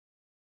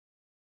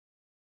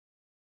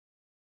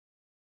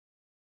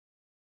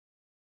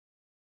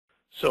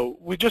So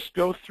we just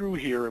go through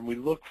here and we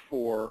look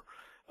for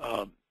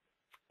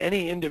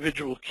any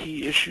individual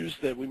key issues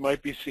that we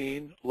might be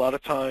seeing. A lot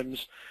of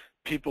times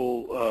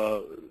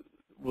people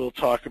will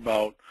talk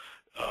about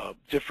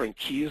different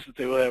keys that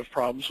they will have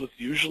problems with.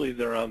 Usually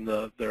they're on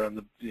the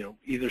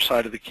either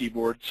side of the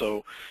keyboard.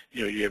 So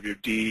you have your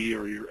D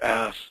or your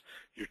S,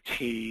 your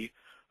T.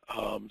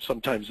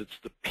 Sometimes it's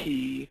the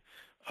P.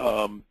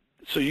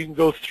 So you can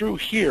go through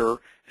here,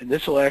 and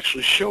this will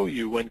actually show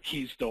you when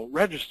keys don't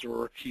register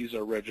or keys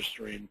are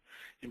registering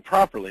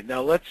improperly.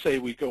 Now let's say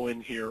we go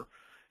in here,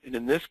 and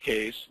in this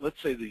case,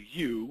 let's say the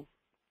U.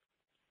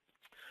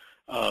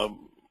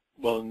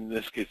 Well, in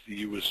this case, the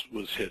U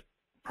was hit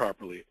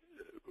properly.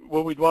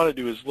 What we'd want to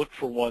do is look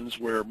for ones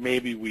where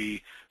maybe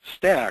we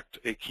stacked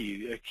a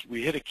key.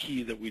 We hit a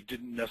key that we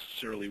didn't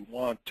necessarily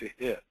want to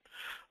hit.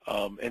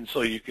 And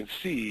so you can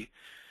see,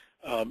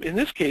 in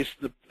this case,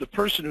 the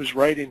person who's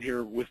writing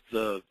here with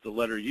the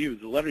letter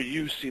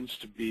U seems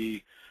to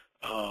be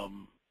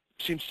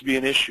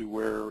an issue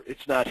where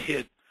it's not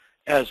hit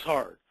as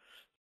hard.